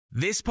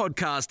This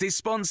podcast is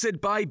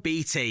sponsored by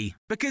BT,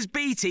 because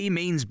BT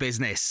means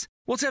business.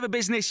 Whatever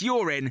business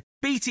you're in,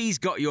 BT's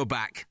got your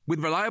back, with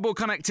reliable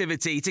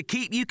connectivity to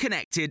keep you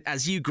connected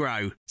as you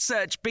grow.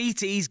 Search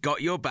BT's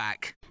got your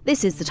back.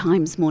 This is the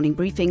Times morning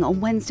briefing on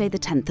Wednesday the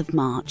 10th of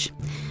March.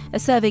 A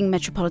serving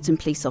Metropolitan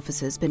Police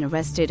officer has been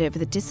arrested over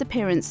the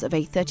disappearance of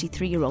a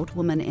 33-year-old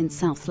woman in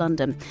South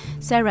London.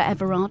 Sarah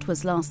Everard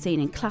was last seen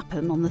in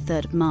Clapham on the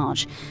 3rd of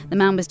March. The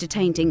man was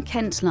detained in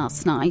Kent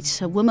last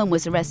night. A woman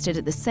was arrested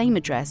at the same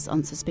address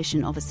on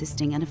suspicion of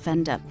assisting an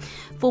offender.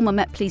 Former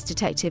Met Police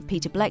Detective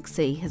Peter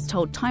Blexey has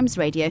told Times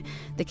Radio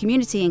the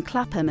community in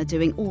Clapham are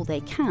doing all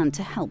they can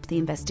to help the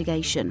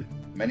investigation.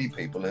 Many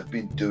people have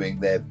been doing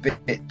their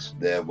bit.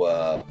 There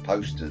were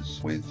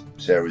posters with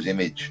Sarah's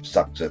image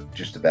stuck to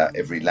just about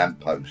every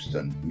lamppost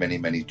and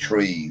many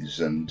trees,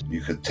 and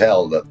you could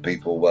tell that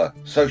people were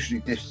socially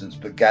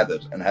distanced but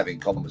gathered and having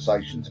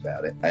conversations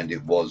about it, and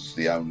it was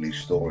the only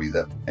story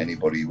that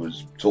anybody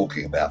was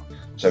talking about.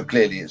 So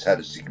clearly it's had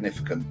a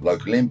significant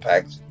local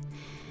impact.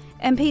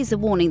 MPs are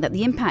warning that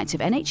the impact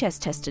of NHS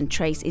Test and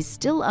Trace is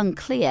still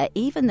unclear,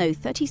 even though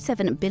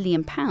 £37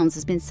 billion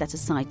has been set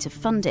aside to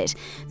fund it.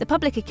 The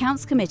Public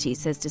Accounts Committee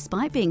says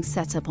despite being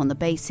set up on the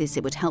basis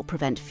it would help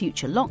prevent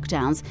future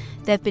lockdowns,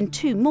 there have been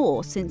two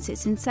more since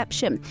its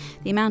inception.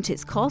 The amount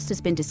it's cost has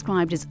been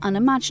described as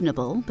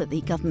unimaginable, but the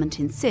government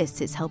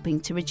insists it's helping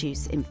to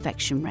reduce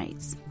infection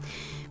rates.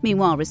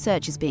 Meanwhile,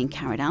 research is being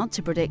carried out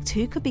to predict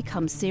who could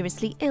become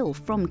seriously ill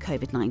from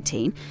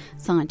COVID-19.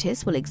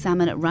 Scientists will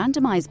examine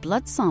randomised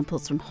blood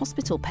samples from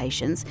hospital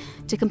patients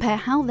to compare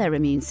how their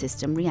immune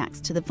system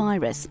reacts to the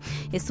virus.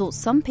 It's thought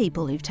some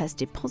people who've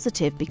tested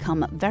positive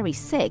become very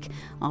sick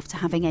after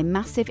having a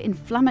massive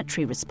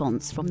inflammatory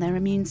response from their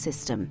immune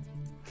system.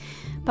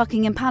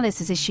 Buckingham Palace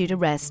has issued a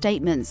rare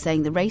statement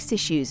saying the race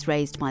issues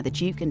raised by the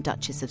Duke and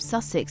Duchess of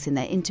Sussex in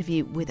their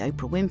interview with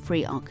Oprah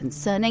Winfrey are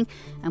concerning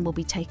and will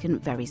be taken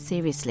very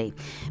seriously.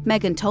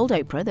 Meghan told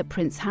Oprah that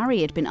Prince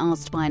Harry had been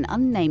asked by an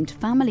unnamed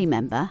family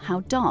member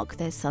how dark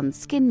their son's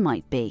skin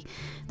might be.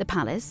 The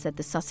palace said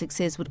the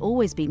Sussexes would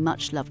always be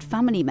much-loved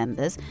family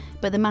members,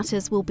 but the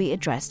matters will be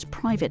addressed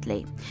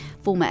privately.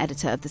 Former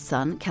editor of The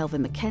Sun,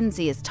 Kelvin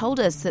Mackenzie, has told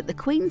us that the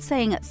Queen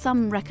saying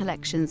some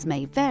recollections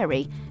may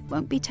vary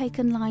won't be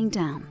taken lying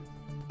down.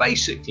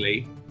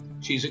 Basically,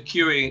 she's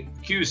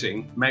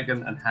accusing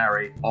Meghan and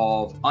Harry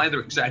of either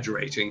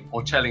exaggerating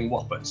or telling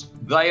whoppers.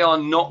 They are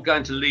not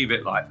going to leave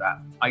it like that.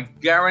 I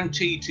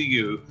guarantee to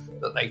you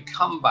that they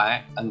come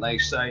back and they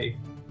say,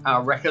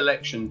 our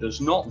recollection does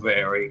not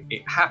vary.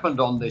 It happened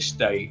on this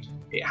date.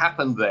 It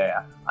happened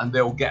there. And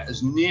they'll get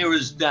as near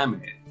as damn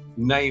it,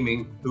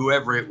 naming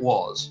whoever it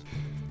was.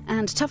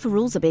 And tougher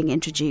rules are being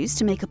introduced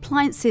to make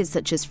appliances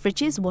such as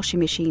fridges, washing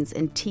machines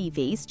and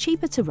TVs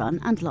cheaper to run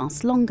and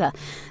last longer.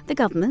 The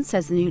government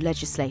says the new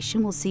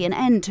legislation will see an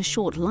end to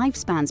short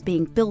lifespans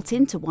being built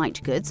into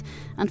white goods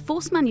and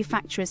force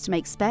manufacturers to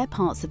make spare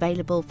parts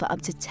available for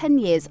up to 10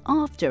 years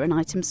after an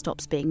item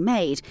stops being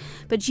made.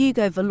 But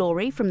Hugo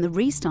Valori from the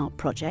Restart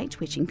Project,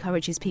 which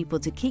encourages people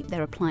to keep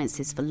their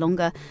appliances for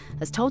longer,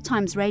 has told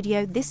Times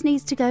Radio this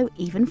needs to go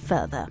even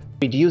further.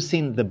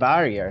 Reducing the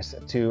barriers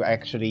to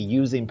actually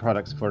using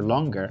products for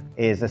longer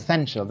is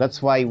essential.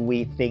 That's why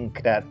we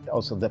think that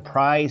also the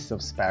price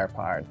of spare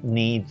parts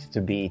needs to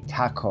be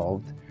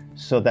tackled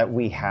so that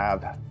we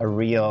have a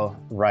real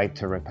right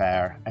to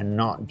repair and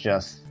not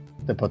just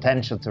the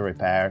potential to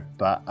repair,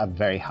 but at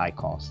very high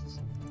costs.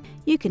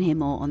 You can hear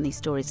more on these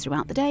stories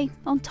throughout the day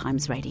on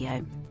Times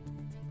Radio.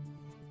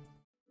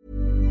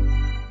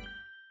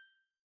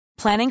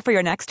 Planning for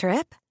your next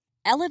trip?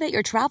 Elevate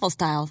your travel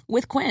style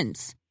with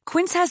Quince.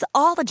 Quince has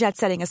all the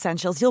jet-setting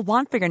essentials you'll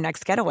want for your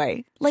next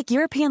getaway, like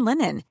European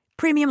linen,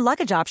 premium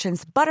luggage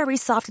options, buttery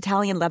soft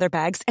Italian leather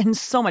bags, and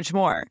so much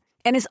more.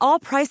 And is all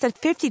priced at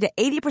 50 to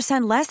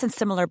 80% less than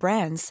similar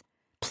brands.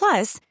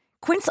 Plus,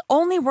 Quince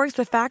only works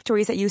with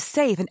factories that use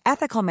safe and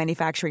ethical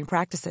manufacturing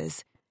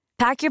practices.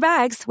 Pack your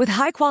bags with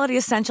high-quality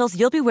essentials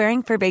you'll be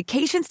wearing for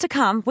vacations to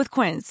come with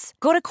Quince.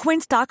 Go to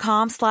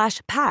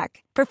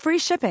quince.com/pack for free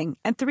shipping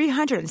and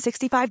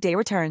 365-day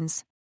returns.